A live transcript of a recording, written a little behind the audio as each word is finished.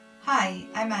Hi,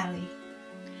 I'm Ali.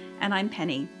 And I'm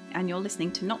Penny, and you're listening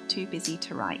to Not Too Busy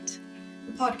to Write,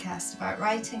 The podcast about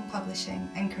writing, publishing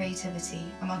and creativity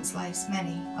amongst life's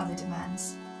many other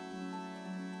demands.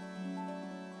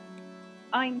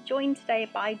 I'm joined today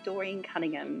by Doreen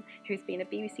Cunningham, who's been a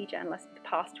BBC journalist for the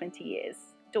past 20 years.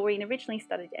 Doreen originally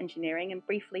studied engineering and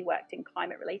briefly worked in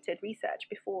climate-related research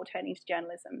before turning to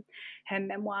journalism. Her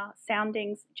memoir,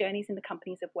 Soundings, Journeys in the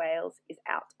Companies of Wales, is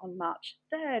out on March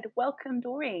 3rd. Welcome,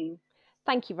 Doreen.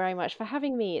 Thank you very much for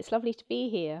having me. It's lovely to be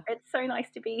here. It's so nice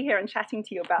to be here and chatting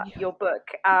to you about your book.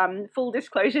 Full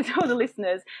disclosure to all the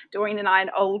listeners, Doreen and I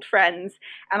are old friends,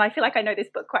 and I feel like I know this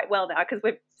book quite well now because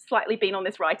we've slightly been on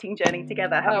this writing journey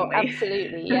together, haven't we?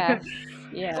 Absolutely, yes.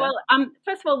 Yeah. Well,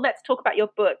 first of all, let's talk about your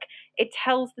book. It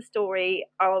tells the story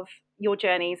of your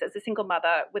journeys as a single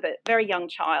mother with a very young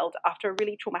child after a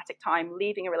really traumatic time,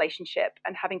 leaving a relationship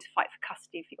and having to fight for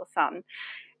custody for your son.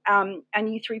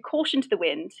 And you threw caution to the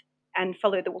wind and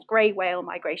follow the grey whale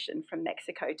migration from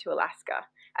Mexico to Alaska.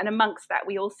 And amongst that,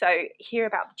 we also hear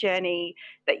about the journey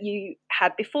that you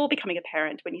had before becoming a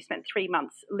parent when you spent 3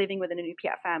 months living with an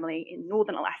Inupiat family in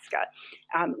northern Alaska,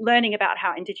 learning about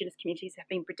how Indigenous communities have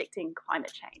been predicting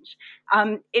climate change.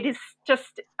 It is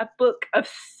just a book of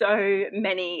so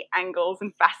many angles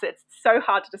and facets, so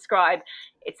hard to describe.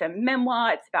 It's a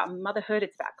memoir, it's about motherhood,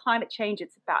 it's about climate change,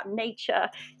 it's about nature,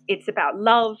 it's about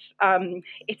love,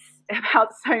 it's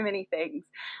about so many things.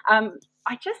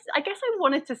 I guess I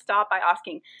wanted to start by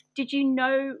asking, did you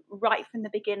know right from the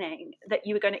beginning that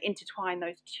you were going to intertwine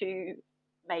those two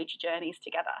major journeys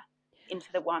together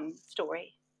into the one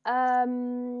story?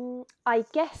 I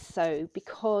guess so,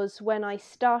 because when I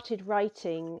started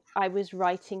writing, I was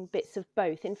writing bits of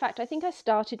both. In fact, I think I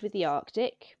started with the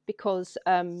Arctic because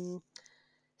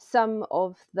some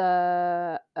of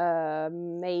the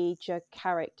major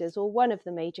characters, or one of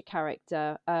the major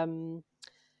character,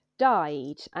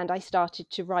 died, and I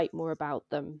started to write more about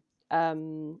them.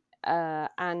 And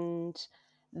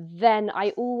then I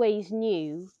always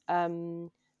knew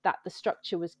that the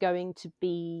structure was going to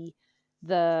be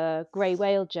the grey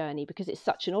whale journey, because it's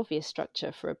such an obvious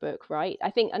structure for a book, right?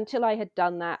 I think until I had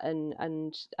done that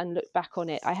and looked back on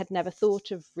it, I had never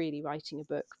thought of really writing a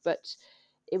book, but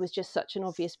it was just such an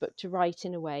obvious book to write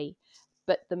in a way.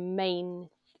 But the main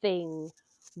thing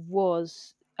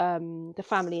was the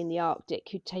family in the Arctic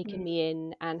who'd taken me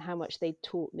in, and how much they'd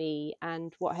taught me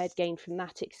and what I had gained from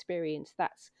that experience.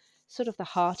 That's sort of the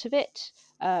heart of it.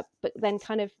 But then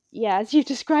kind of, yeah, as you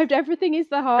described, everything is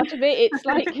the heart of it. It's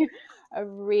like a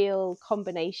real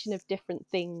combination of different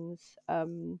things.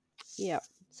 Yeah.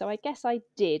 So I guess I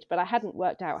did, but I hadn't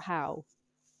worked out how.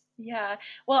 Yeah.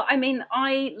 Well, I mean,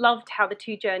 I loved how the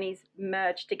two journeys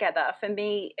merged together. For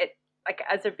me, it, like,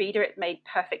 as a reader, it made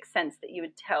perfect sense that you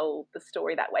would tell the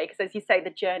story that way. Because as you say,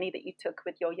 the journey that you took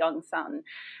with your young son,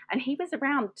 and he was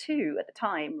around 2 at the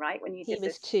time, right? When you did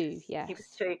this. He was 2, yes. He was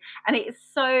 2. And it is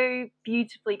so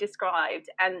beautifully described.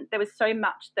 And there was so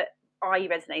much that I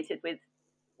resonated with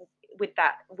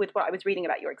what I was reading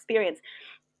about your experience.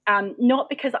 Not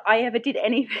because I ever did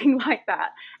anything like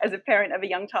that as a parent of a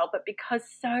young child, but because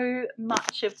so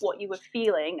much of what you were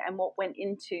feeling and what went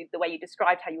into the way you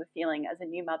described how you were feeling as a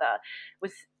new mother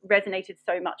resonated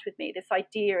so much with me. This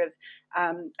idea of,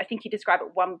 I think you describe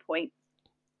at one point,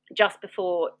 just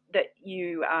before that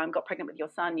you got pregnant with your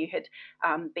son, you had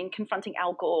been confronting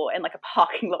Al Gore in like a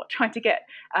parking lot trying to get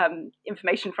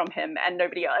information from him, and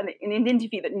nobody else, in an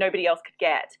interview that nobody else could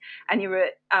get. And you were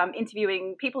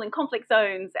interviewing people in conflict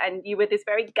zones, and you were this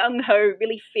very gung-ho,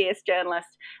 really fierce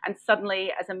journalist. And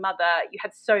suddenly, as a mother, you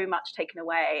had so much taken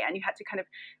away, and you had to kind of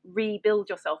rebuild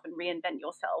yourself and reinvent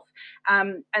yourself.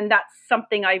 And that's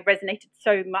something I resonated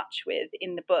so much with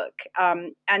in the book.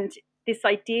 And this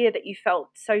idea that you felt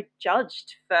so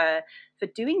judged for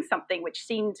doing something which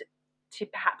seemed to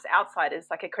perhaps outsiders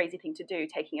like a crazy thing to do,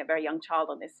 taking a very young child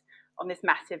on this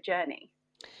massive journey.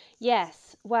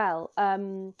 Yes, well,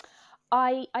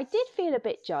 I did feel a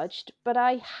bit judged, but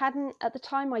I hadn't at the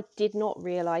time. I did not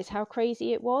realise how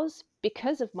crazy it was,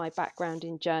 because of my background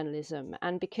in journalism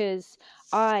and because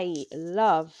I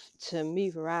love to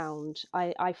move around.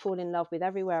 I fall in love with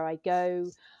everywhere I go.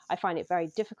 I find it very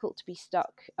difficult to be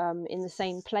stuck in the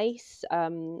same place.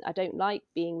 I don't like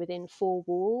being within 4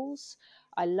 walls.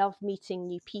 I love meeting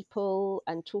new people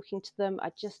and talking to them.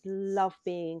 I just love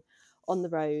being on the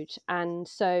road. And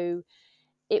so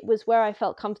it was where I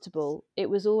felt comfortable.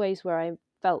 It was always where I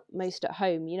felt most at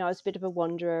home. You know, I was a bit of a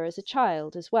wanderer as a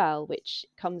child as well, which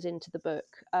comes into the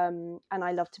book. And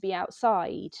I love to be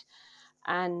outside.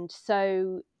 And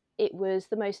so it was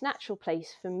the most natural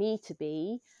place for me to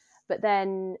be. But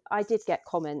then I did get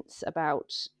comments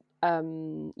about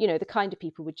the kind of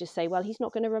people would just say, well, he's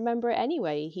not going to remember it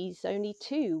anyway. He's only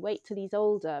 2. Wait till he's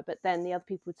older. But then the other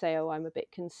people would say, oh, I'm a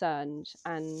bit concerned.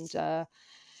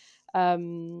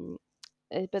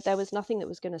 But there was nothing that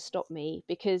was going to stop me,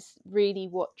 because really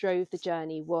what drove the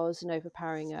journey was an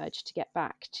overpowering urge to get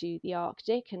back to the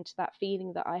Arctic and to that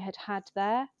feeling that I had had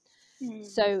there.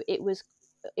 So it was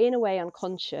in a way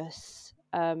unconscious,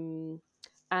 and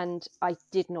I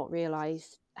did not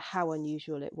realize how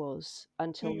unusual it was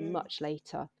until much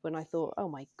later, when I thought, oh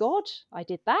my God, I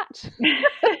did that.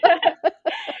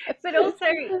 But also,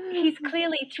 he's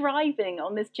clearly thriving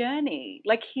on this journey.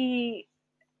 Like he's,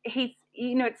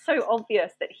 it's so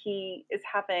obvious that he is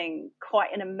having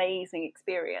quite an amazing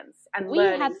experience and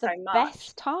learning so much.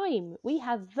 We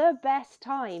had the best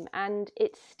time, and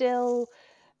it's still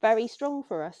very strong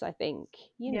for us, I think.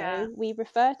 We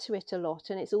refer to it a lot,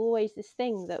 and it's always this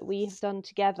thing that we have done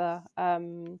together.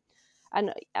 And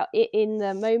in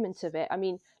the moment of it, I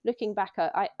mean, looking back,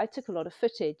 I took a lot of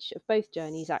footage of both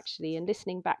journeys, actually, and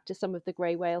listening back to some of the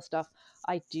grey whale stuff,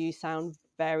 I do sound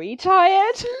very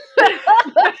tired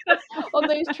on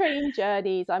those train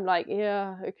journeys. I'm like,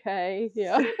 yeah, okay,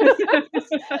 yeah.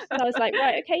 And I was like,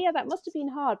 right, okay, yeah, that must have been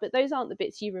hard, but those aren't the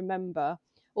bits you remember.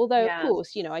 Although, of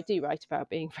course, I do write about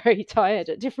being very tired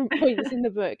at different points in the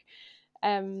book.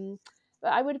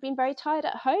 But I would have been very tired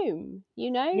at home,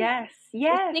 Yes.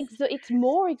 It's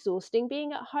more exhausting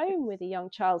being at home with a young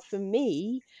child for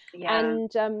me. And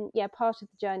part of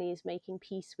the journey is making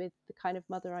peace with the kind of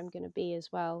mother I'm going to be as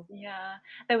well. Yeah.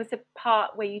 There was a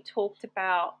part where you talked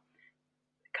about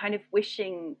kind of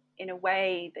wishing in a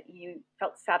way that you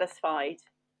felt satisfied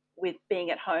with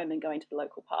being at home and going to the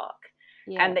local park,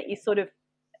 and that you sort of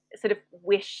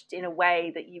wished in a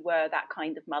way that you were that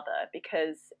kind of mother,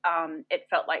 because it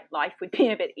felt like life would be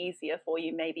a bit easier for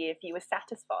you maybe if you were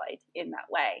satisfied in that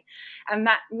way. And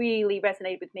that really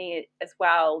resonated with me as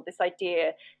well, this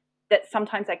idea that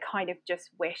sometimes I kind of just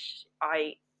wish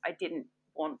I didn't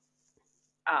want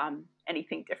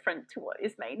anything different to what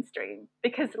is mainstream,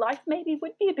 because life maybe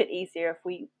would be a bit easier if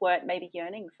we weren't maybe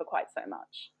yearning for quite so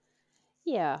much.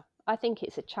 Yeah, I think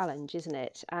it's a challenge, isn't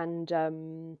it?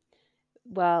 And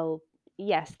well,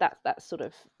 yes, that's sort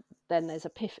of, then there's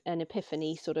an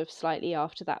epiphany sort of slightly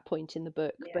after that point in the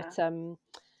book. But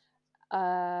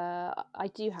I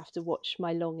do have to watch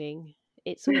my longing.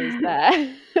 It's always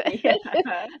there.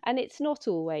 And it's not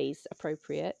always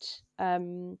appropriate.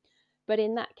 But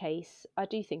in that case, I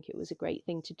do think it was a great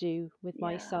thing to do with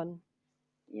my son.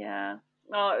 Yeah.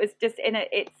 Oh, it was just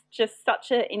it's just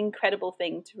such an incredible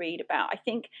thing to read about. I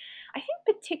think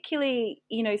particularly,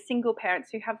 single parents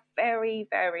who have very,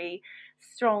 very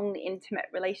strong, intimate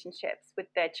relationships with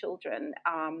their children,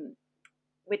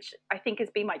 which I think has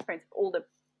been my experience of all the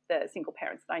single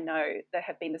parents that I know that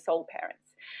have been the sole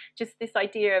parents. Just this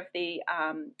idea of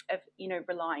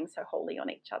relying so wholly on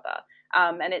each other,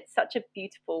 and it's such a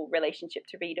beautiful relationship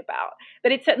to read about.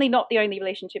 But it's certainly not the only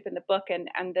relationship in the book, and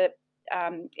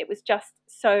it was just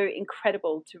so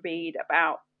incredible to read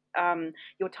about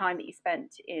your time that you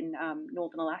spent in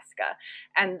northern Alaska,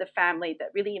 and the family that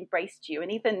really embraced you,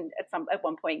 and even at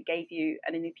one point gave you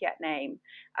an Inupiat name,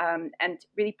 and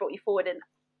really brought you forward. And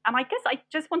I guess I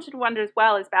just wanted to wonder as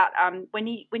well is about when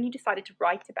you decided to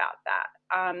write about that.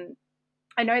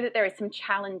 I know that there are some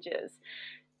challenges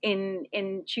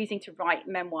in choosing to write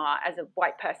memoir as a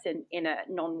white person in a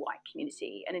non-white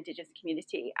community, an Indigenous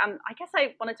community. I guess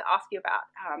I wanted to ask you about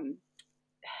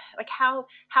like how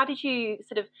did you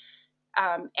sort of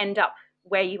end up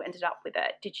where you ended up with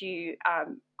it? Did you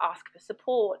ask for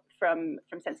support from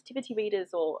sensitivity readers,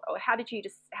 or how did you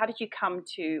come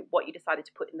to what you decided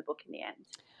to put in the book in the end?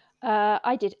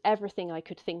 I did everything I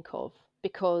could think of,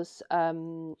 because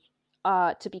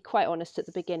to be quite honest, at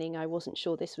the beginning I wasn't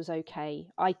sure this was okay.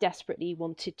 I desperately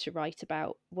wanted to write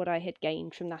about what I had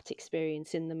gained from that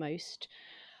experience in the most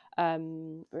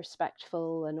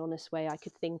respectful and honest way I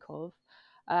could think of.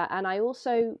 And I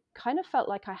also kind of felt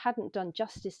like I hadn't done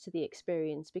justice to the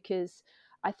experience, because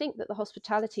I think that the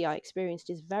hospitality I experienced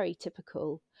is very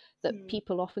typical, that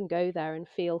people often go there and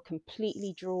feel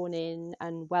completely drawn in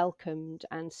and welcomed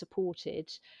and supported.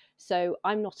 So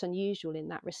I'm not unusual in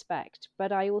that respect.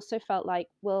 But I also felt like,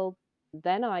 well,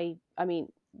 then I mean,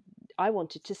 I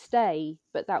wanted to stay,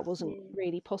 but that wasn't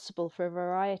really possible for a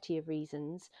variety of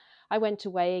reasons. I went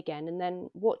away again, and then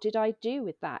what did I do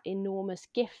with that enormous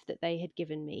gift that they had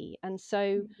given me? And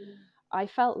so I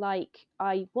felt like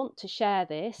I want to share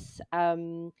this. I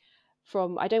don't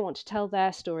want to tell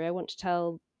their story. I want to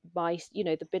tell my,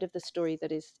 the bit of the story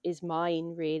that is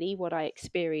mine, really, what I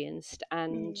experienced,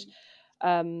 and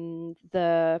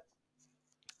the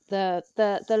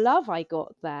the love I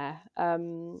got there,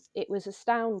 it was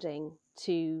astounding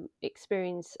to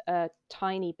experience a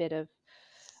tiny bit of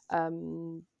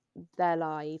their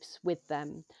lives with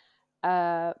them.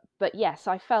 But yes,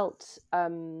 I felt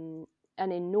an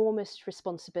enormous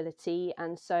responsibility,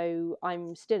 and so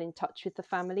I'm still in touch with the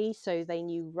family. So they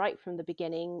knew right from the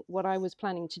beginning what I was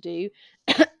planning to do.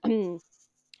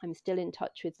 I'm still in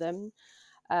touch with them.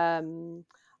 Um,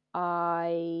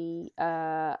 I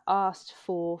asked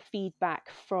for feedback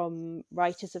from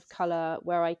writers of colour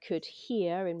where I could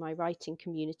hear in my writing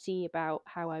community about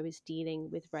how I was dealing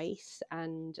with race,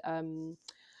 and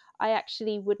I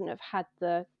actually wouldn't have had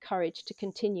the courage to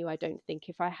continue, I don't think,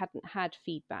 if I hadn't had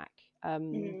feedback.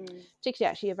 Particularly,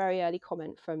 actually, a very early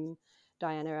comment from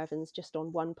Diana Evans just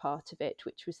on one part of it,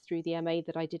 which was through the MA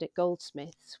that I did at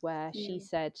Goldsmiths, where she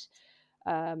said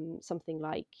something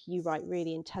like, "You write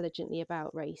really intelligently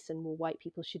about race, and more white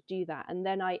people should do that." And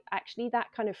then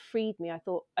that kind of freed me. I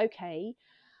thought, okay,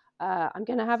 I'm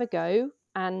going to have a go.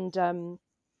 And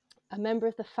a member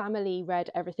of the family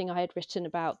read everything I had written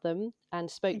about them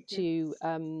and spoke to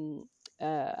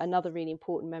another really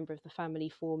important member of the family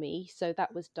for me. So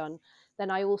that was done.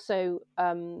 Then I also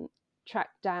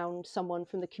tracked down someone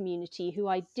from the community who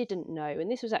I didn't know.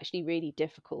 And this was actually really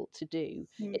difficult to do.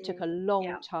 It took a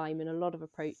long time and a lot of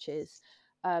approaches,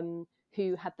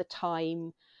 who had the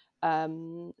time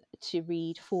to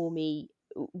read for me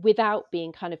without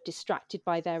being kind of distracted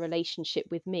by their relationship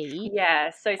with me.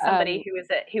 So somebody who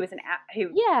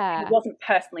wasn't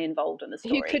personally involved in the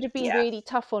story, who could have been really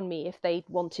tough on me if they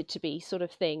wanted to be, sort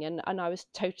of thing. And I was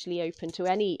totally open to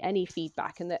any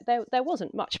feedback, and there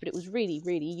wasn't much, but it was really,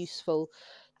 really useful.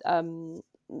 In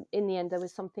the end, there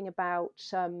was something about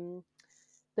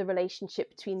the relationship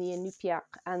between the Inupiaq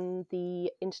and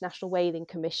the International Whaling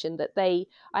Commission that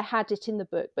I had it in the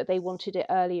book, but they wanted it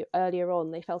earlier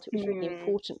on. They felt it was really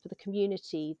important for the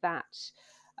community that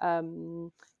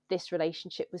this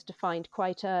relationship was defined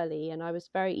quite early, and I was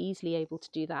very easily able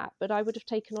to do that. But I would have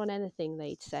taken on anything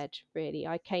they'd said, really.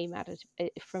 I came at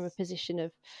it from a position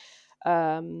of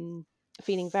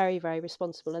feeling very, very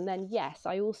responsible. And then, yes,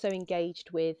 I also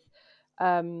engaged with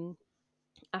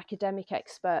academic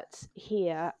experts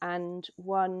here, and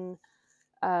one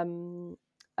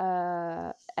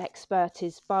expert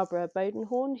is Barbara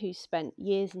Bodenhorn, who spent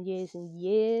years and years and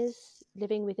years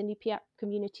living with Inupiaq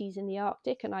communities in the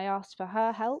Arctic, and I asked for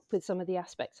her help with some of the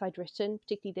aspects I'd written,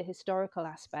 particularly the historical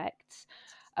aspects,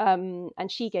 and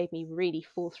she gave me really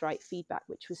forthright feedback,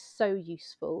 which was so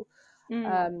useful.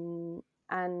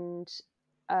 And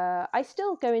I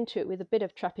still go into it with a bit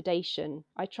of trepidation.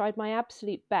 I tried my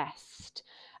absolute best,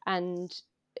 and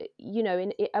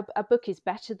a book is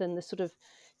better than the sort of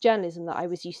journalism that I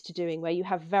was used to doing, where you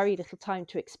have very little time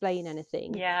to explain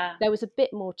anything. There was a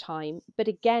bit more time, but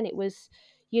again, it was,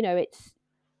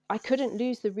 I couldn't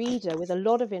lose the reader with a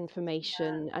lot of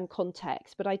information and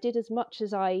context, but I did as much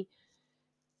as I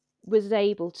was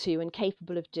able to and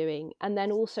capable of doing. And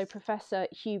then also Professor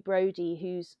Hugh Brodie,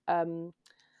 who's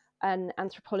an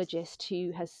anthropologist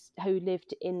who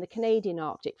lived in the Canadian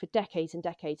Arctic for decades and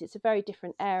decades. It's a very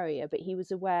different area, but he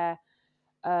was aware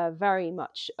very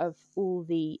much of all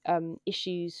the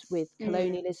issues with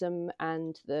colonialism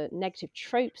and the negative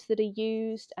tropes that are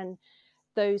used. And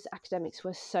those academics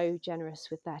were so generous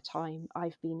with their time.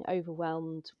 I've been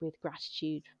overwhelmed with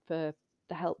gratitude for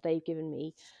the help they've given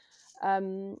me.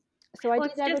 So I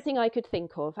did everything I could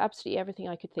think of, absolutely everything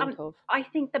I could think of. I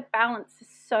think the balance is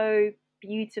so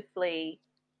beautifully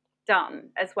done,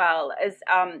 as well as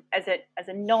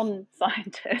a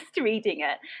non-scientist reading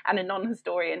it and a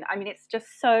non-historian. I mean, it's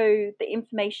just so, the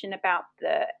information about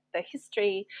the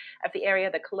history of the area,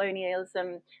 the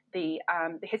colonialism, the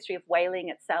history of whaling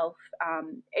itself.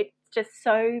 It's just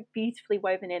so beautifully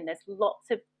woven in. There's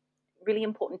lots of really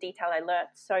important detail. I learned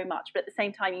so much, but at the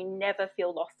same time, you never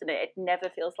feel lost in it. It never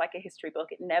feels like a history book.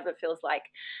 It never feels like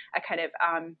a kind of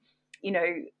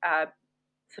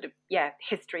sort of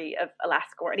history of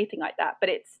Alaska or anything like that. But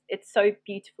it's so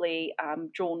beautifully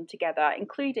drawn together,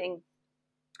 including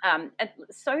and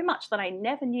so much that I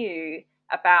never knew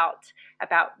about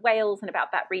Wales and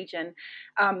about that region.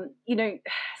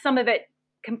 Some of it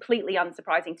completely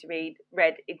unsurprising to read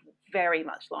very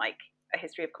much like a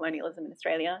history of colonialism in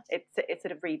Australia. It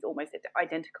sort of reads almost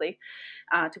identically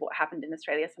to what happened in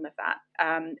Australia, some of that,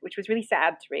 which was really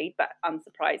sad to read, but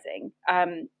unsurprising.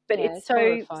 But it's so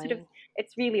horrifying. Sort of,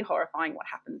 it's really horrifying what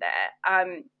happened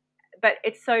there. But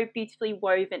it's so beautifully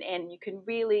woven in. You can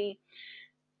really,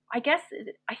 I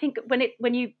think when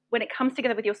it comes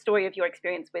together with your story of your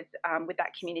experience with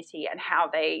that community and how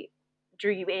they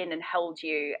drew you in and held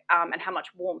you, and how much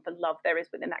warmth and love there is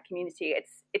within that community.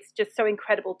 It's just so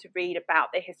incredible to read about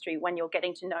their history when you're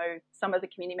getting to know some of the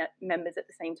community members at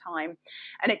the same time,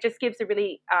 and it just gives a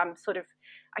really sort of,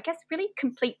 I guess, really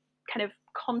complete kind of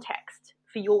context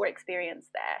for your experience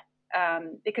there,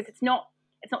 because it's not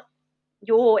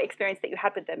your experience that you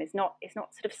had with them is not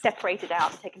sort of separated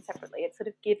out and taken separately. It's sort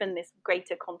of given this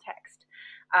greater context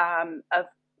of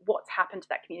what's happened to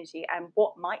that community and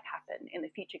what might happen in the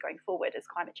future going forward as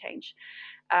climate change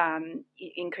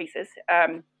increases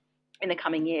in the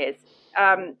coming years.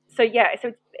 So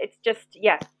it's just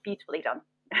beautifully done.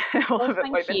 All of it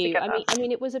Thank woven you. together. I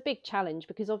mean, it was a big challenge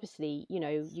because obviously,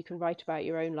 you can write about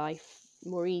your own life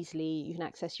more easily. You can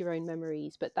access your own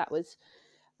memories, but that was,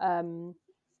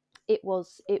 it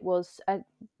was a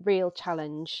real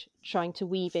challenge trying to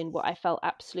weave in what I felt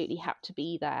absolutely had to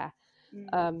be there.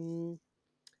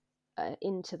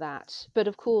 Into that. But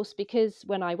of course, because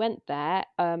when I went there,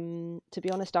 to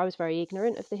be honest, I was very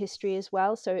ignorant of the history as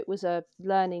well, so it was a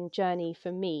learning journey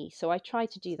for me. So I try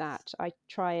to do that. I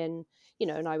try and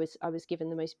and I was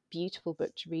given the most beautiful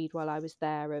book to read while I was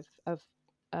there of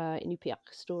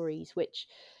Inupiaq stories, which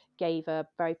gave a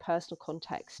very personal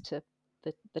context to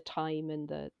the time and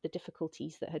the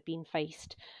difficulties that had been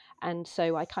faced. And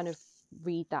so I kind of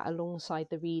read that alongside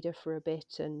the reader for a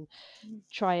bit and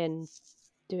try and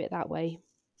do it that way.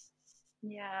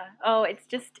 Yeah. Oh,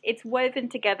 it's woven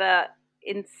together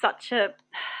in such a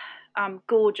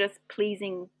gorgeous,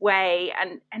 pleasing way,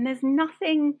 and there's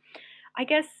nothing. I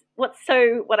guess what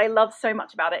I love so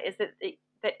much about it is that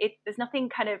there's nothing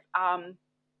kind of I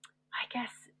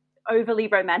guess overly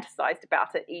romanticized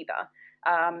about it either.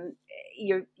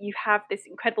 You have this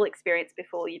incredible experience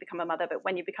before you become a mother, but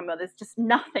when you become a mother, there's just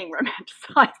nothing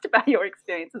romanticized about your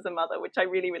experience as a mother, which I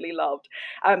really, really loved.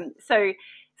 So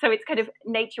it's kind of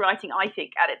nature writing, I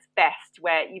think, at its best,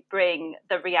 where you bring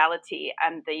the reality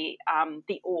and the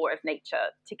awe of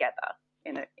nature together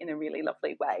in a really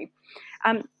lovely way.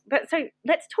 But so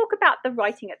let's talk about the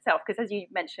writing itself, because as you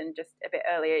mentioned just a bit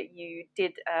earlier, you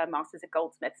did a master's at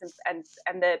Goldsmiths,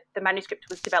 and the manuscript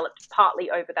was developed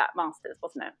partly over that master's,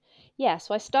 wasn't it? Yeah,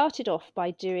 so I started off by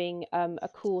doing a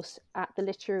course at the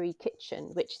Literary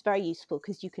Kitchen, which is very useful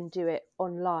because you can do it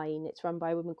online. It's run by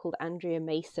a woman called Andrea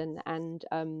Mason, and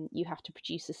you have to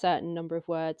produce a certain number of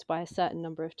words by a certain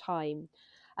number of time.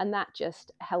 And that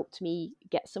just helped me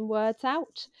get some words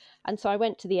out. And so I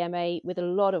went to the MA with a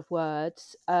lot of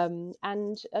words and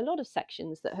a lot of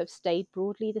sections that have stayed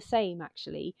broadly the same,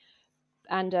 actually,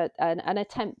 and an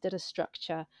attempt at a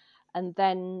structure. And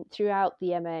then throughout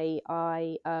the MA,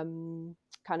 I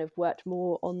kind of worked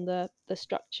more on the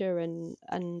structure and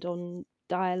on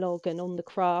dialogue and on the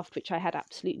craft, which I had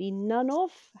absolutely none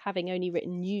of, having only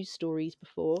written news stories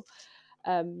before.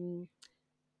 And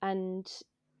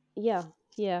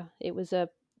it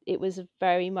was a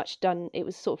very much done. It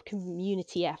was sort of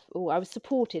community I was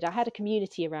supported. I had a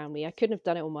community around me. I couldn't have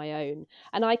done it on my own,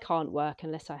 and I can't work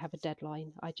unless I have a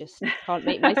deadline. I just can't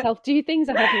make myself do things.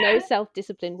 I have no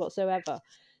self-discipline whatsoever.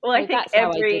 Well, I think that's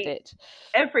how I did it.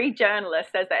 Every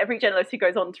journalist says that. Every journalist who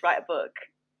goes on to write a book,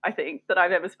 I think, that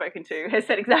I've ever spoken to has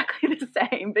said exactly the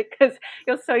same, because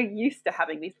you're so used to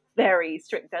having these very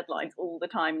strict deadlines all the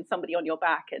time and somebody on your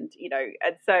back, and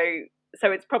so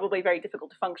it's probably very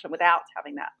difficult to function without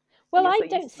having that. Well, I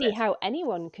don't see how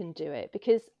anyone can do it,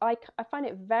 because I find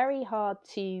it very hard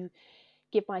to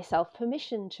give myself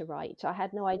permission to write. I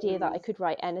had no idea that I could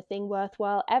write anything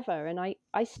worthwhile ever, and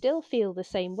I still feel the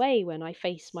same way when I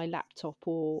face my laptop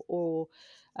or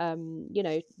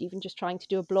even just trying to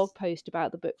do a blog post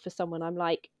about the book for someone. I'm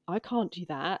like, I can't do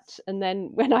that. And then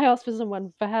when I ask for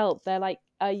someone for help, they're like,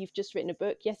 you've just written a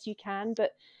book. Yes, you can,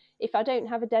 but if I don't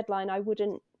have a deadline, I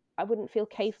wouldn't feel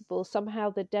capable.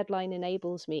 Somehow the deadline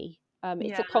enables me.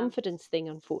 It's a confidence thing,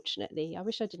 unfortunately. I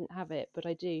wish I didn't have it, but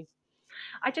I do.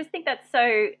 I just think it's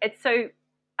so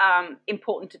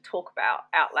important to talk about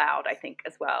out loud, I think,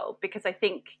 as well, because I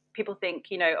think people think,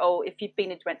 if you've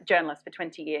been a journalist for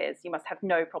 20 years, you must have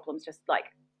no problems just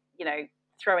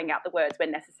throwing out the words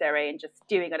when necessary and just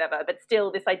doing whatever. But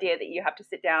still, this idea that you have to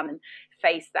sit down and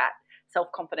face that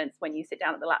self-confidence when you sit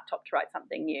down at the laptop to write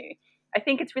something new. I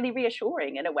think it's really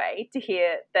reassuring in a way to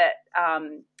hear that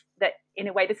that in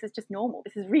a way this is just normal.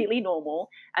 This is really normal,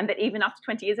 and that even after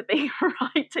 20 years of being a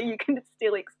writer, you can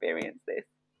still experience this.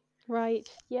 Right.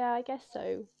 Yeah, I guess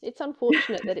so. It's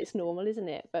unfortunate that it's normal, isn't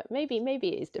it? But maybe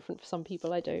it is different for some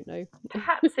people. I don't know.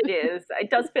 Perhaps it is. It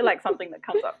does feel like something that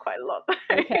comes up quite a lot.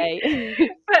 Okay.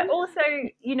 But also,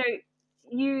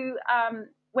 you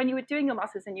when you were doing your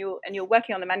masters and you're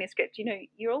working on the manuscript,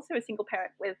 you're also a single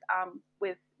parent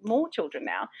with more children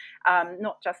now,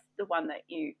 not just the one that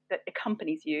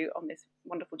accompanies you on this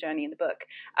wonderful journey in the book.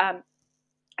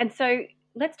 And so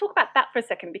let's talk about that for a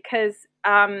second, because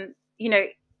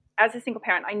as a single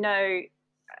parent, I know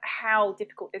how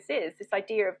difficult this is, this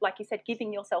idea of, like you said,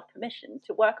 giving yourself permission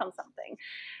to work on something,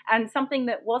 and something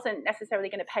that wasn't necessarily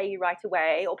going to pay you right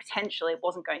away, or potentially it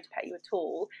wasn't going to pay you at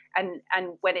all, and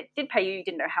when it did pay you, you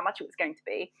didn't know how much it was going to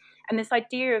be. And this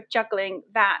idea of juggling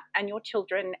that and your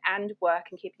children and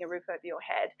work and keeping a roof over your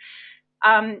head.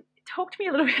 Talk to me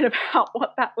a little bit about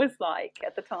what that was like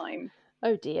at the time.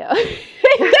 Oh dear.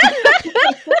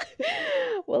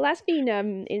 Well, that's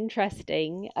been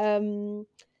interesting.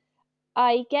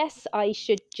 I guess I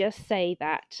should just say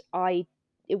that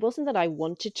it wasn't that I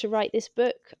wanted to write this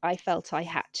book. I felt I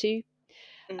had to.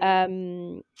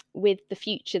 With the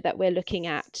future that we're looking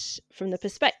at from the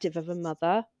perspective of a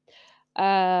mother,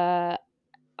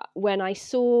 when I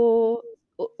saw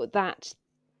that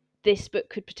this book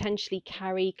could potentially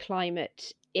carry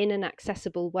climate in an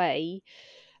accessible way,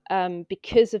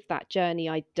 because of that journey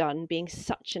I'd done being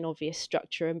such an obvious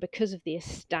structure, and because of the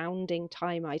astounding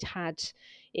time I'd had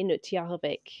in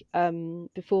Utjarvik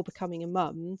before becoming a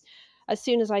mum, as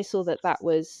soon as I saw that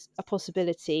was a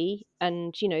possibility,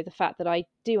 and the fact that I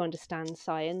do understand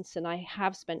science and I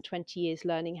have spent 20 years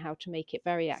learning how to make it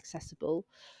very accessible,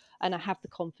 and I have the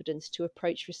confidence to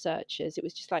approach researchers, it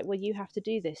was just like, well, you have to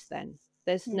do this then.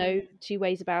 There's no two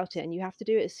ways about it, and you have to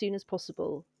do it as soon as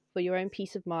possible for your own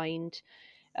peace of mind.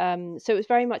 So it was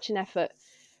very much an effort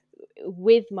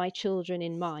with my children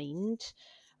in mind,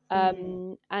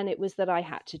 and it was that I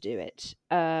had to do it.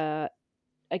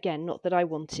 Again, not that I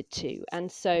wanted to. And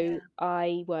so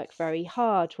I work very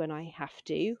hard when I have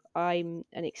to. I'm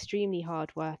an extremely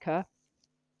hard worker.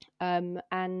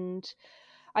 And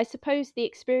I suppose the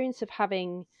experience of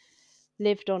having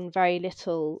lived on very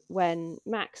little when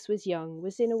Max was young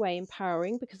was in a way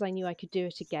empowering, because I knew I could do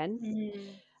it again.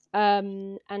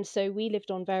 And so we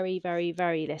lived on very, very,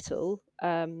 very little.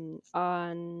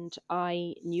 And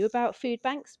I knew about food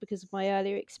banks because of my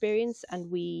earlier experience, and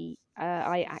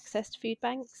I accessed food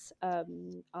banks.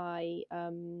 I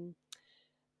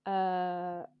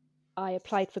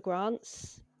applied for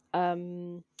grants. I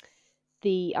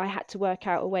had to work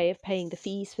out a way of paying the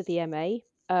fees for the MA.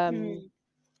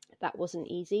 That wasn't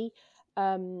easy.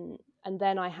 And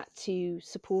then I had to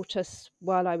support us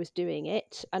while I was doing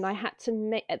it. And I had to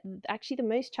make, actually the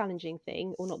most challenging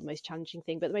thing, or not the most challenging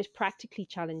thing, but the most practically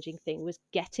challenging thing was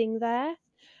getting there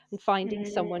and finding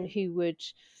someone who would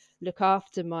look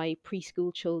after my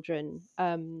preschool children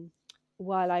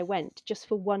while I went, just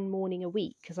for one morning a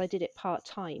week, because I did it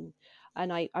part-time.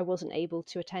 And I wasn't able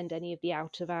to attend any of the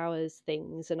out of hours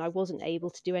things, and I wasn't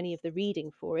able to do any of the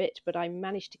reading for it, but I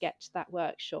managed to get to that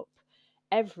workshop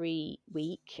every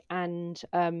week and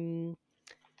do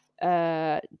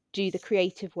the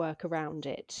creative work around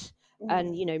it,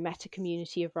 and met a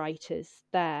community of writers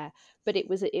there. But it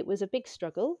was a big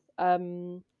struggle.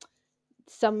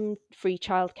 Some free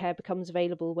childcare becomes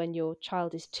available when your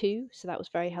child is 2, so that was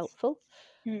very helpful.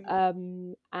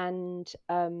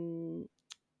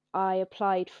 I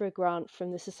applied for a grant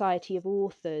from the Society of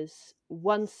Authors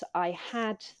once I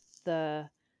had the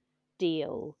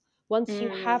deal. Once you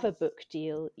have a book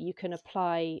deal, you can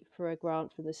apply for a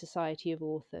grant from the Society of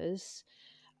Authors.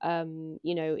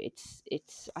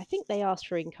 It's I think they asked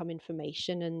for income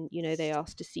information, and they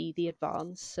asked to see the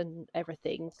advance and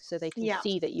everything, so they can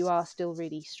see that you are still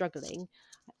really struggling.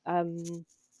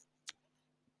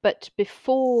 But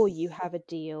before you have a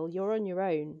deal, you're on your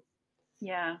own.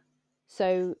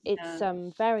 So it's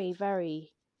very,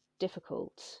 very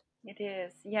difficult. It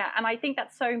is, yeah. And I think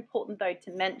that's so important, though,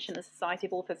 to mention the Society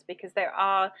of Authors, because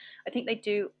I think they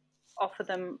do offer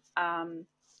them.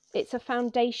 It's a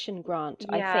foundation grant,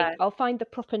 I think. I'll find the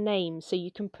proper name so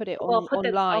you can put it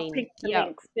online. I'll link the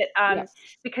links. But,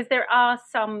 because there are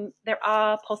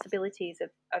possibilities of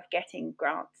getting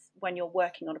grants when you're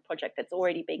working on a project that's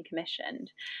already been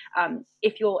commissioned,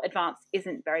 if your advance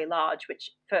isn't very large,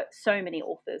 which for so many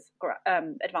authors,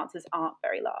 advances aren't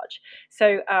very large.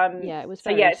 So it was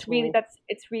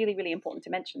it's really, really important to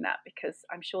mention that, because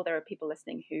I'm sure there are people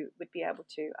listening who would be able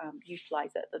to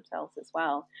utilize it themselves as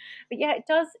well. But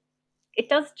it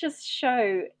does just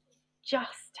show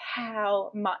just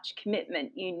how much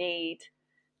commitment you need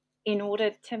in order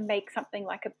to make something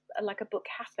like a book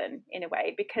happen, in a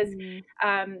way, because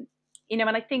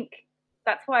and I think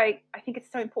that's why I think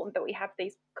it's so important that we have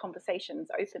these conversations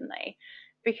openly,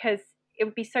 because it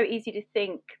would be so easy to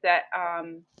think that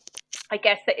I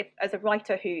guess that if, as a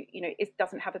writer who,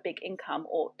 doesn't have a big income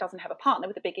or doesn't have a partner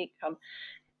with a big income,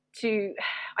 to,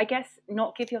 I guess,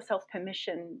 not give yourself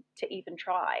permission to even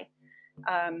try.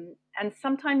 And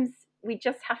sometimes we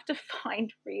just have to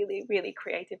find really, really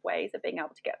creative ways of being able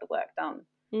to get the work done.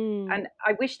 And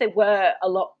I wish there were a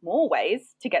lot more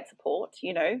ways to get support,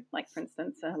 like, for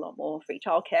instance, a lot more free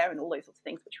childcare and all those sorts of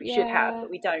things, which we should have, but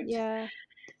we don't. Yeah.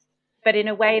 But in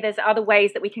a way, there's other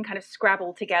ways that we can kind of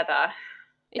scrabble together.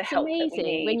 It's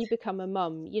amazing when you become a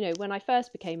mum. When I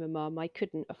first became a mum, I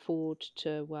couldn't afford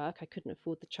to work. I couldn't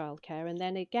afford the childcare. And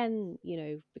then again,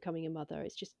 becoming a mother,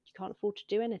 it's just you can't afford to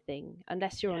do anything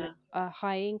unless you're on a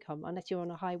high income, unless you're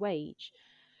on a high wage.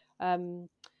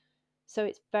 So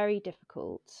it's very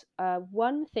difficult.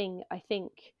 One thing I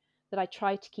think that I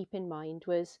tried to keep in mind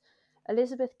was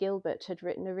Elizabeth Gilbert had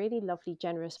written a really lovely,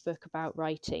 generous book about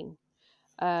writing.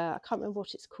 I can't remember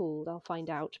what it's called. I'll find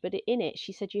out. But in it,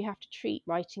 she said you have to treat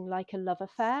writing like a love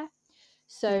affair.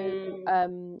 So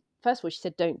first of all, she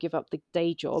said don't give up the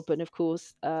day job, and of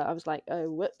course, I was like, oh,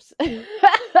 whoops.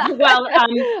 Well,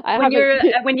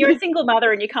 when you're a single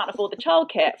mother and you can't afford the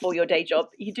childcare for your day job,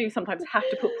 you do sometimes have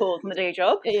to put pause on the day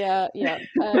job. Yeah.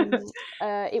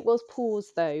 It was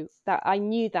pause though. That I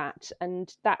knew that,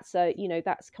 and that's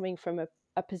that's coming from a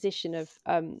position of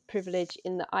privilege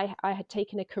in that I had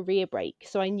taken a career break,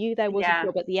 so I knew there was a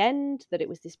job at the end, that it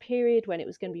was this period when it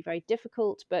was going to be very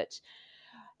difficult, but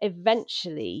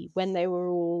eventually when they were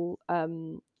all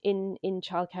in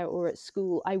childcare or at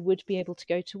school, I would be able to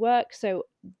go to work. So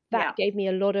that gave me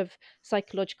a lot of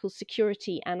psychological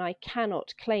security, and I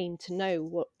cannot claim to know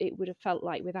what it would have felt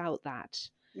like without that.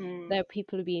 There are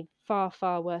people who've been in far,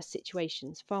 far worse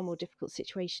situations, far more difficult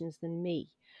situations than me.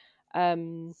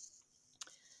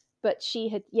 But she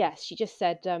just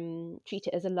said, treat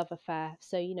it as a love affair.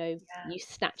 So, you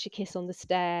snatch a kiss on the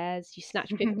stairs, you snatch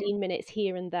 15 minutes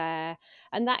here and there.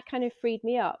 And that kind of freed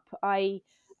me up. I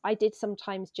did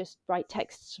sometimes just write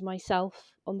texts to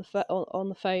myself on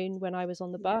the phone when I was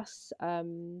on the bus.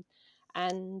 And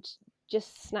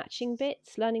just snatching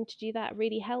bits, learning to do that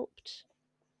really helped.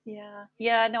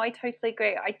 Yeah, no, I totally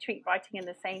agree. I treat writing in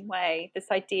the same way.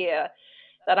 This idea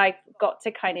that I've got to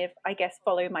kind of, I guess,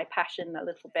 follow my passion a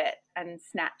little bit and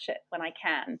snatch it when I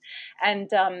can. And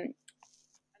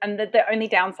the only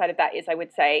downside of that is, I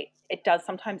would say, it does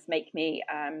sometimes make me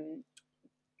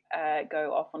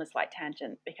go off on a slight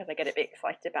tangent because I get a bit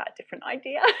excited about a different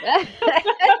idea.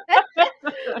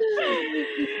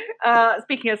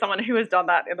 Speaking of someone who has done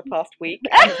that in the past week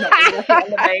and has not been working on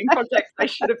the main projects I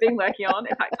should have been working on.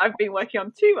 In fact, I've been working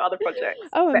on 2 other projects.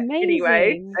 Oh, but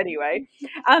amazing. Anyway.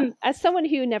 As someone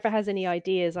who never has any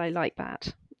ideas, I like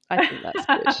that. I think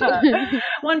that's good.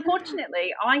 Well,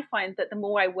 unfortunately, I find that the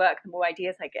more I work, the more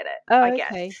ideas I get.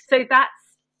 Okay. So that's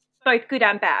both good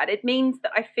and bad. It means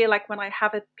that I feel like when I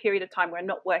have a period of time where I'm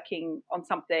not working on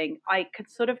something, I can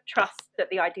sort of trust that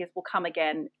the ideas will come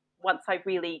again once I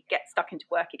really get stuck into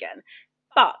work again.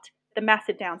 But the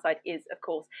massive downside is, of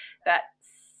course, that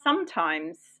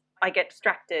sometimes I get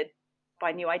distracted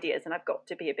by new ideas and I've got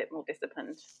to be a bit more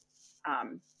disciplined.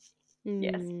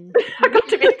 Yes, I've got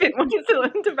to be a bit more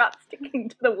disciplined about sticking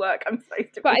to the work I'm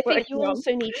supposed to be working on. But I think you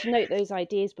also need to note those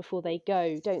ideas before they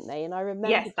go, don't they? And I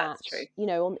remember that's true.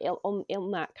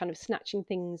 On that kind of snatching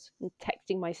things and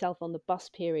texting myself on the bus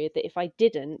period, that if I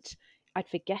didn't, I'd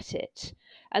forget it.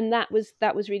 And that was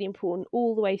really important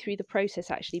all the way through the process,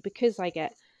 actually, because I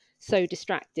get so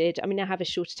distracted. I mean, I have a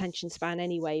short attention span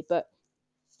anyway, but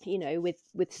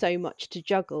with so much to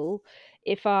juggle,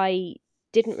 if I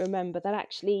didn't remember that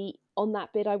actually on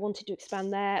that bit I wanted to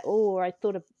expand there, or I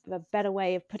thought of a better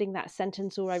way of putting that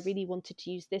sentence, or I really wanted to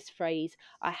use this phrase,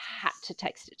 I had to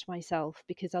text it to myself,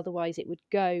 because otherwise it would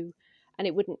go and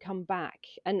it wouldn't come back.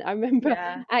 And I remember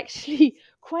actually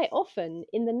quite often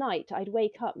in the night I'd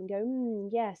wake up and go,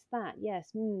 yes, that,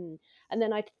 yes, and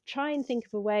then I'd try and think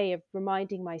of a way of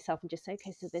reminding myself and just say,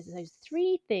 okay, so there's those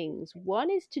 3 things.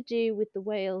 One is to do with the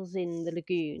whales in the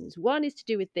lagoons, one is to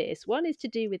do with this, one is to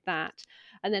do with that.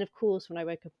 And then of course when I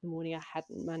woke up in the morning I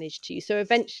hadn't managed to. So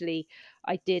eventually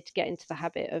I did get into the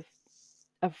habit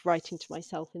of writing to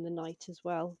myself in the night as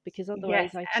well, because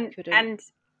otherwise I just couldn't. And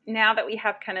now that we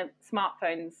have kind of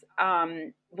smartphones,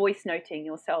 voice noting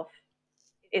yourself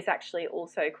is actually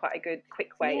also quite a good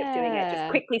quick way of doing it. Just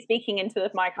quickly speaking into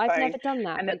the microphone. I've never done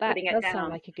that, and then but putting that it does down.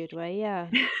 sound like a good way, yeah.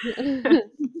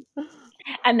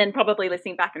 And then probably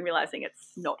listening back and realizing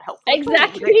it's not helpful.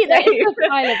 Exactly, that is a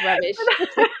pile of rubbish.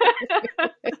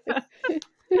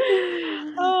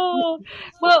 Oh,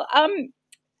 well,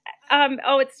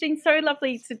 it's been so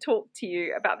lovely to talk to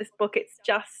you about this book. It's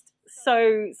just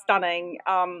so stunning.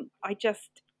 I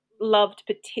just loved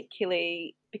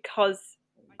particularly because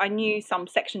I knew some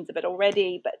sections of it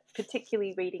already, but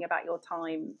particularly reading about your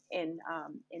time in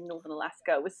northern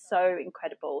Alaska was so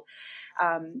incredible.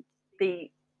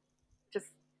 The just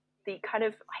the kind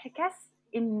of, I guess,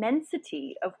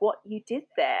 immensity of what you did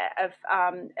there, of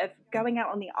going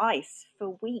out on the ice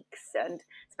for weeks and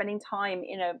spending time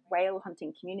in a whale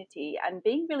hunting community and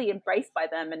being really embraced by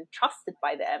them and trusted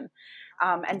by them,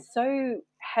 and so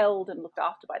held and looked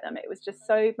after by them. It was just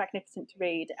so magnificent to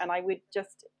read, and I would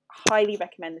just highly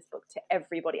recommend this book to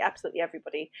everybody, absolutely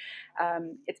everybody.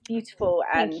 It's beautiful,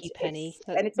 and Thank you, Penny. it's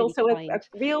really also a kind.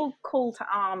 real call to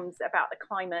arms about the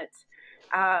climate.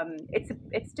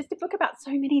 It's just a book about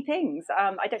so many things.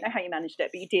 I don't know how you managed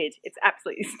it, but you did. It's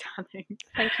absolutely stunning.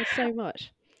 Thank you so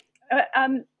much.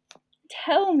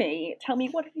 Tell me,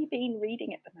 what have you been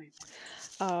reading at the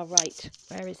moment? Right.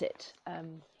 Where is it?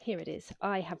 Here it is.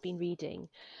 I have been reading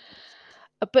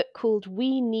a book called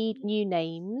We Need New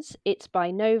Names. It's by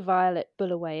No Violet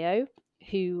Bulawayo,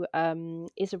 who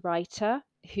is a writer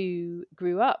who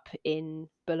grew up in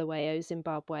Bulawayo,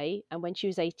 Zimbabwe, and when she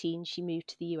was 18 she moved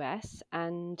to the US,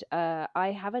 and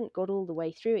I haven't got all the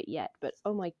way through it yet, but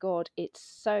oh my god, it's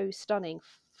so stunning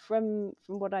from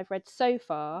what I've read so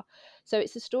far. So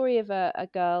it's a story of a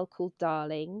girl called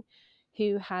Darling,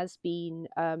 who has been,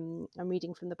 I'm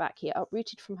reading from the back here,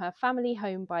 uprooted from her family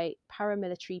home by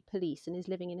paramilitary police and is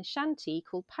living in a shanty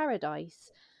called Paradise.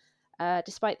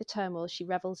 Despite the turmoil, she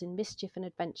revels in mischief and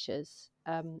adventures,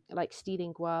 like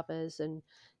stealing guavas and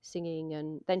singing,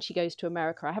 and then she goes to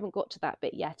America. I haven't got to that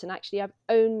bit yet, and actually I've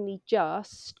only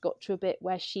just got to a bit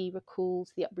where she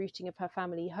recalls the uprooting of her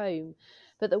family home.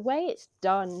 But the way it's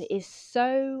done is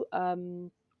so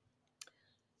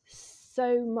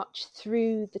much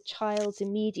through the child's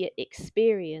immediate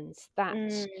experience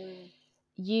that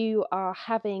you are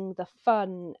having the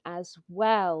fun as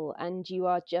well, and you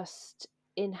are just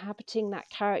inhabiting that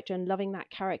character and loving that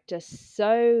character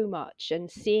so much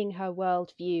and seeing her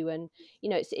worldview. And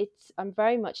it's I'm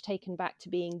very much taken back to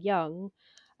being young,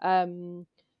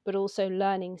 but also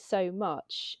learning so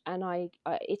much. And I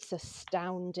it's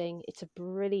astounding. It's a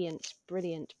brilliant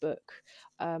book.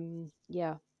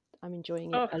 Yeah, I'm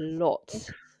enjoying it a lot.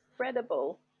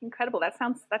 Incredible. That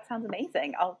sounds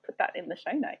amazing. I'll put that in the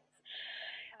show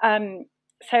notes.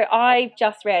 So I've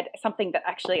just read something that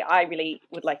actually I really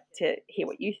would like to hear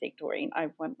what you think, Doreen. I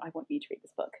want you to read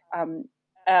this book.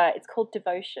 It's called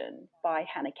Devotion by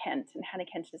Hannah Kent, and Hannah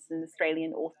Kent is an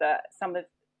Australian author. Some of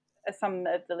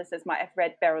the listeners might have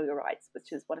read Burial Rites,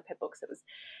 which is one of her books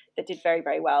that did very,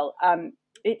 very well.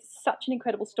 It's such an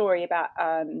incredible story about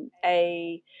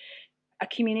a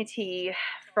community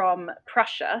from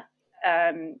Prussia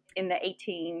in the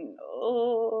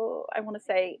I want to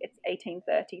say it's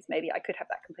 1830s, maybe. I could have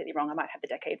that completely wrong. I might have the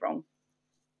decade wrong.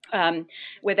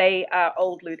 Where they are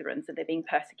old Lutherans and they're being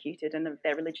persecuted, and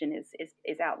their religion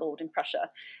is outlawed in Prussia,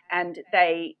 and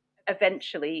they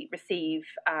eventually receive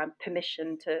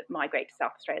permission to migrate to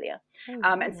South Australia.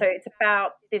 And so it's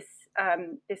about this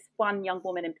one young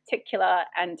woman in particular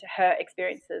and her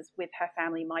experiences with her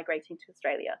family migrating to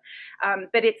Australia.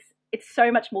 But it's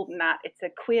so much more than that. It's a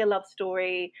queer love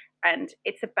story, and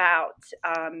it's about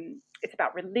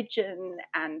religion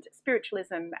and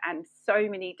spiritualism and so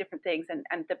many different things.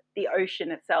 And the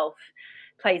ocean itself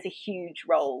plays a huge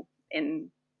role in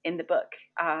the book.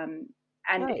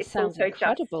 And it sounds also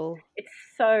incredible. It's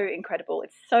so incredible.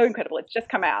 It's so incredible. It's just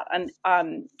come out, and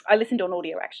I listened to an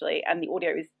audio actually, and the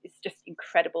audio is just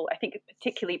incredible. I think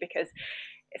particularly because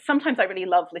sometimes I really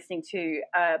love listening to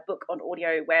a book on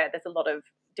audio where there's a lot of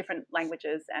different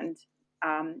languages and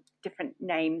different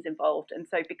names involved, and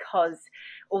so because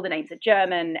all the names are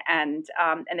German and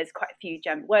there's quite a few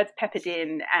German words peppered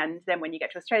in, and then when you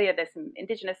get to Australia there's some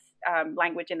Indigenous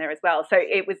language in there as well, so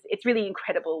it's really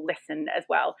incredible listen as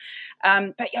well.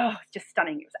 But it's just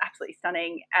stunning. It was absolutely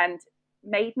stunning, and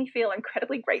made me feel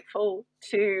incredibly grateful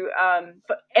to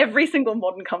for every single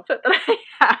modern comfort that I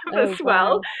have as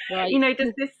well. Right.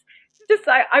 Just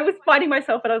I was finding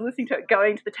myself when I was listening to it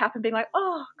going to the tap and being like,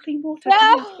 oh, clean water.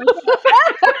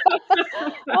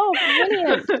 Oh,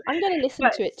 brilliant. I'm going to listen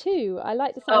to it too. I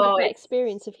like the sound of that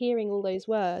experience of hearing all those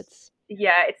words.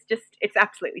 Yeah, it's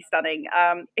absolutely stunning.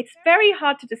 It's very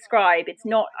hard to describe. It's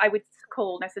not, I would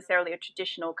call necessarily a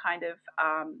traditional kind of,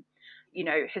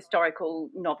 historical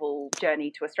novel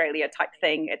journey to Australia type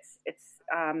thing. It's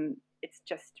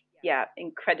just,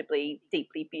 incredibly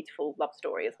deeply beautiful love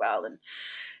story as well. And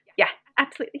yeah,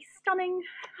 absolutely stunning.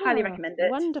 Highly recommend it.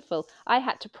 Wonderful. I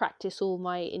had to practice all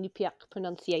my Inupiaq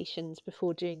pronunciations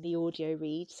before doing the audio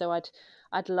read, so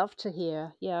I'd love to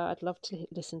hear. Yeah, I'd love to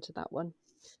listen to that one.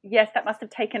 Yes, that must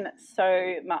have taken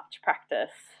so much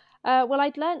practice. Well,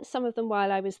 I'd learnt some of them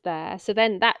while I was there. So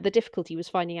then the difficulty was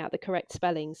finding out the correct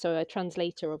spelling. So a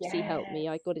translator obviously helped me.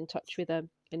 I got in touch with an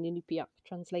Inupiaq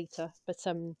translator. But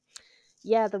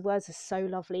yeah, the words are so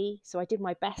lovely. So I did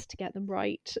my best to get them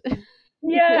right.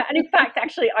 Yeah, and in fact,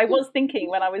 actually, I was thinking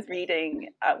when I was reading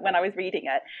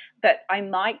it that I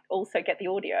might also get the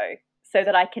audio so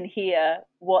that I can hear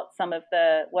what some of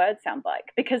the words sound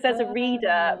like. Because as a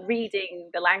reader reading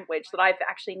the language that I've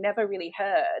actually never really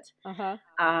heard, I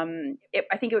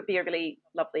think it would be a really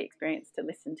lovely experience to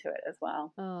listen to it as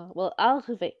well. Well,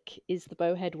 Algevik is the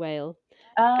bowhead whale.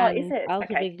 Oh, and is it?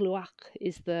 Algevik Luach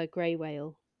is the grey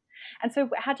whail. And so,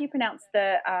 how do you pronounce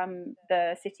the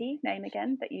city name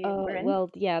again that you were in? Well,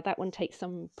 yeah, that one takes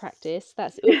some practice.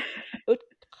 That's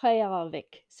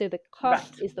Utqiagvik. So the k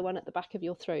is the one at the back of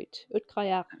your throat.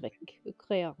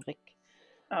 Utqiagvik.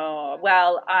 Oh,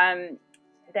 well,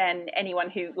 then anyone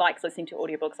who likes listening to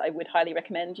audiobooks, I would highly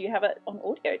recommend you have it on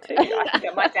audio too. I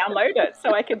think I might download it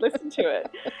so I can listen to it.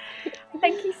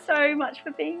 Thank you so much for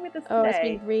being with us today. It's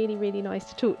been really, really nice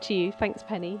to talk to you. Thanks,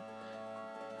 Penny.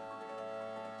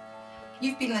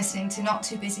 You've been listening to Not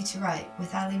Too Busy to Write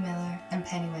with Ali Miller and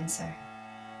Penny Windsor.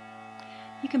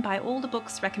 You can buy all the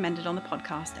books recommended on the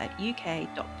podcast at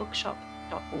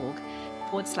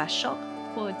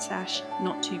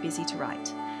uk.bookshop.org/shop/not too busy to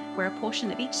write, where a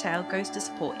portion of each sale goes to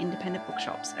support independent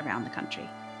bookshops around the country.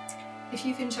 If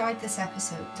you've enjoyed this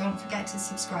episode, don't forget to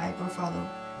subscribe or follow,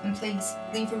 and please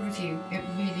leave a review. It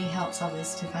really helps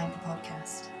others to find the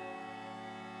podcast.